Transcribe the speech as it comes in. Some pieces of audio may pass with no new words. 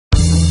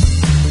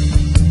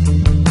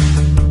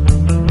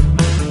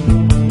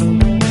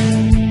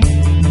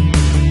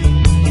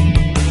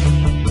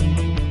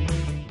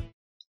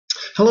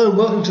Hello and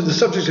welcome to the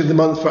subject of the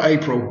month for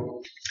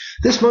April.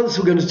 This month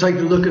we're going to take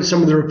a look at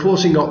some of the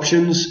reporting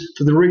options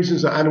for the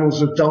reasons that animals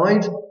have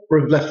died or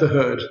have left the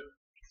herd.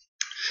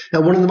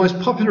 Now, one of the most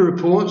popular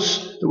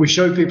reports that we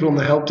show people on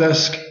the help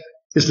desk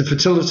is the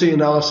fertility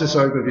analysis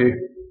overview.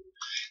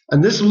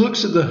 And this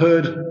looks at the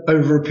herd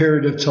over a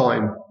period of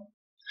time.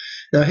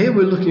 Now here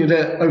we're looking at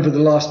it over the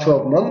last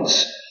 12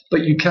 months,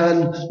 but you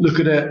can look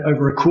at it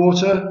over a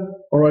quarter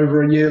or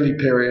over a yearly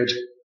period.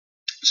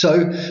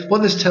 So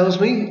what this tells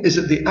me is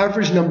that the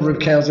average number of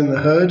cows in the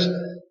herd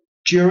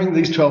during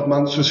these 12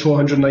 months was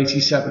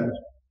 487.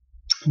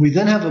 We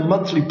then have a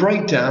monthly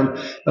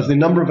breakdown of the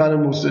number of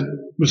animals that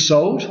were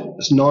sold.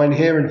 There's 9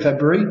 here in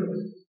February,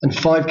 and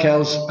 5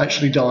 cows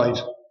actually died.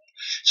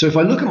 So if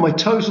I look at my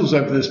totals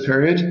over this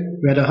period,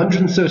 we had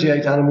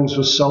 138 animals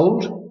were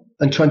sold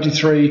and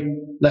 23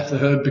 left the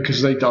herd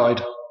because they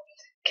died.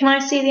 Can I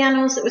see the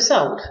animals that were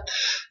sold?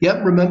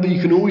 Yep, remember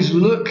you can always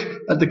look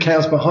at the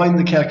cows behind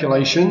the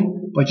calculation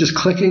by just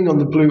clicking on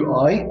the blue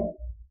eye,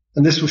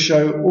 and this will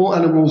show all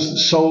animals that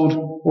sold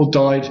or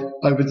died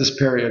over this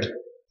period.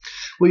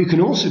 What you can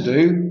also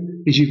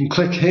do is you can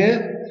click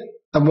here,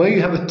 and where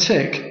you have a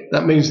tick,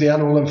 that means the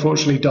animal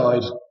unfortunately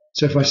died.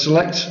 So if I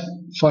select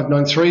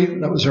 593,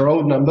 that was her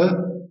old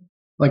number,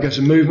 I go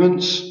to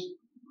movements,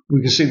 we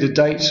can see the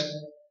date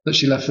that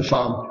she left the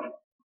farm.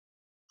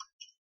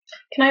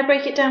 Can I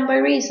break it down by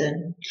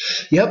reason?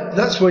 Yep,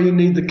 that's where you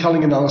need the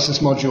culling analysis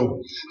module.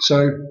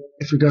 So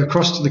if we go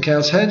across to the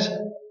cow's head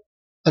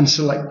and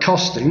select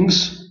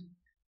costings,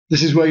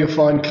 this is where you'll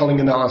find culling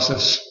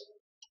analysis.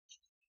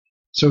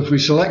 So if we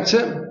select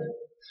it,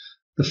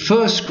 the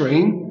first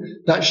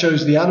screen, that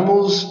shows the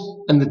animals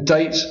and the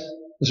date,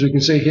 as we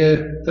can see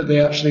here, that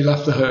they actually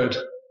left the herd.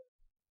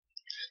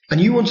 And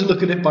you want to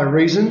look at it by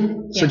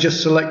reason, so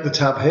just select the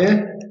tab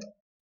here,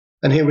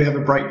 and here we have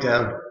a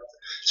breakdown.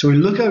 So we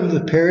look over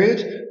the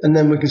period, and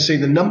then we can see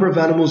the number of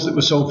animals that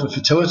were sold for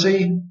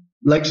fertility,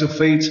 legs or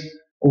feet,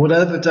 or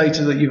whatever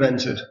data that you've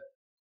entered.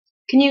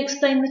 Can you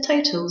explain the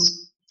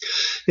totals?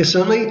 Yes,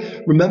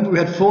 certainly. Remember, we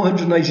had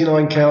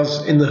 489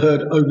 cows in the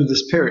herd over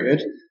this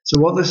period. So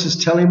what this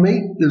is telling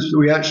me is that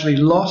we actually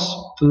lost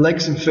for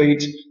legs and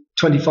feet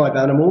 25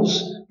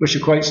 animals, which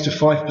equates to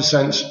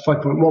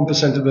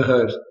 5.1% of the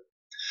herd.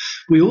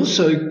 We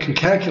also can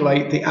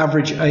calculate the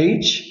average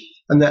age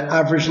and their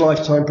average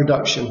lifetime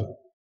production.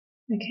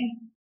 Okay.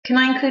 Can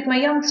I include my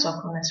young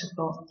stock on this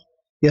report?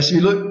 Yes, if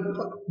you look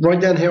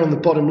right down here on the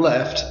bottom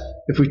left,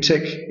 if we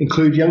tick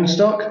include young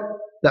stock,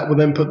 that will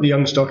then put the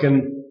young stock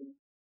in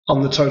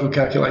on the total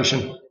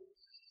calculation.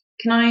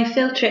 Can I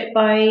filter it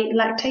by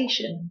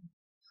lactation?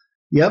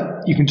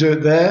 Yep, you can do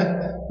it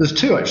there. There's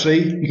 2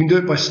 actually. You can do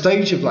it by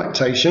stage of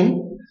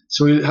lactation.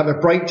 So we have a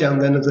breakdown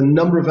then of the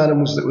number of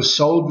animals that were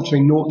sold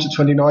between 0 to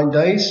 29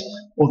 days,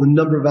 or the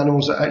number of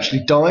animals that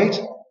actually died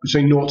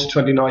between 0 to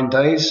 29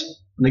 days.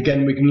 And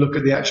again, we can look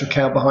at the actual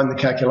cow behind the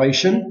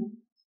calculation.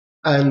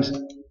 And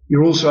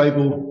you're also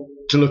able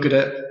to look at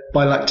it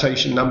by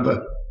lactation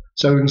number.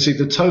 So we can see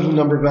the total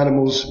number of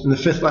animals in the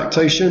 5th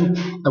lactation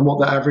and what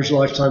the average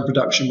lifetime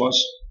production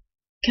was.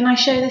 Can I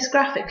show this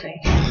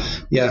graphically?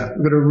 Yeah,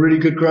 we've got a really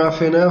good graph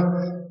here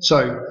now.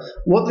 So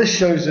what this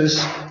shows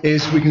us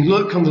is we can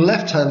look on the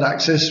left-hand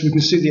axis, we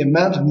can see the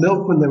amount of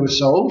milk when they were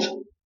sold.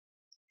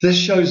 This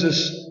shows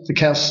us the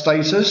cow's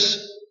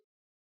status.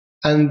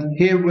 And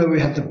here where we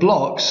have the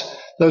blocks,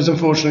 those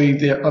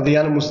unfortunately are the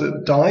animals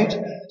that died.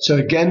 So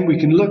again, we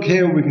can look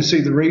here and we can see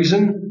the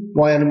reason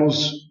why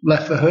animals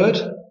left the herd,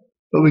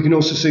 but we can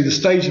also see the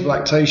stage of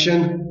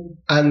lactation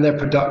and their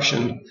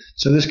production.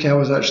 So this cow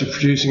was actually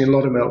producing a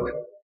lot of milk.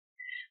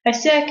 I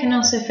see I can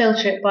also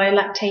filter it by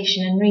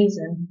lactation and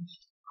reason.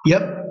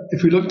 Yep,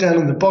 if we look down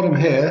on the bottom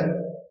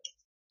here,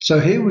 so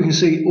here we can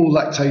see all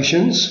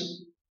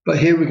lactations, but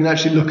here we can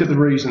actually look at the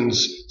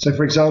reasons. So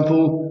for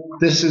example,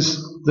 this is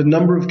the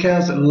number of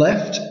cows that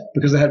left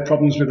because they had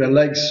problems with their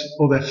legs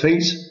or their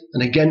feet.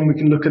 And again, we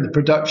can look at the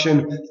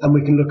production and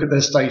we can look at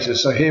their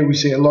status. So here we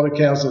see a lot of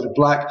cows that are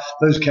black.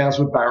 Those cows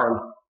were barren.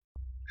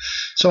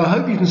 So I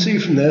hope you can see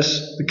from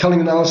this, the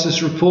culling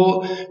analysis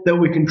report, that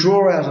we can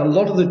draw out a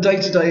lot of the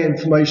day-to-day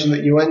information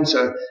that you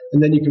enter,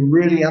 and then you can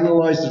really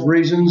analyze the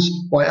reasons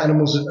why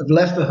animals have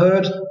left the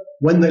herd,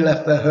 when they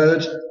left their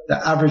herd,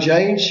 their average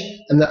age,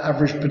 and their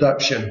average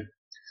production.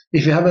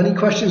 If you have any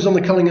questions on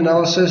the culling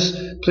analysis,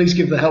 please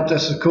give the help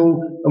desk a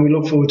call, and we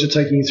look forward to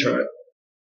taking you through it.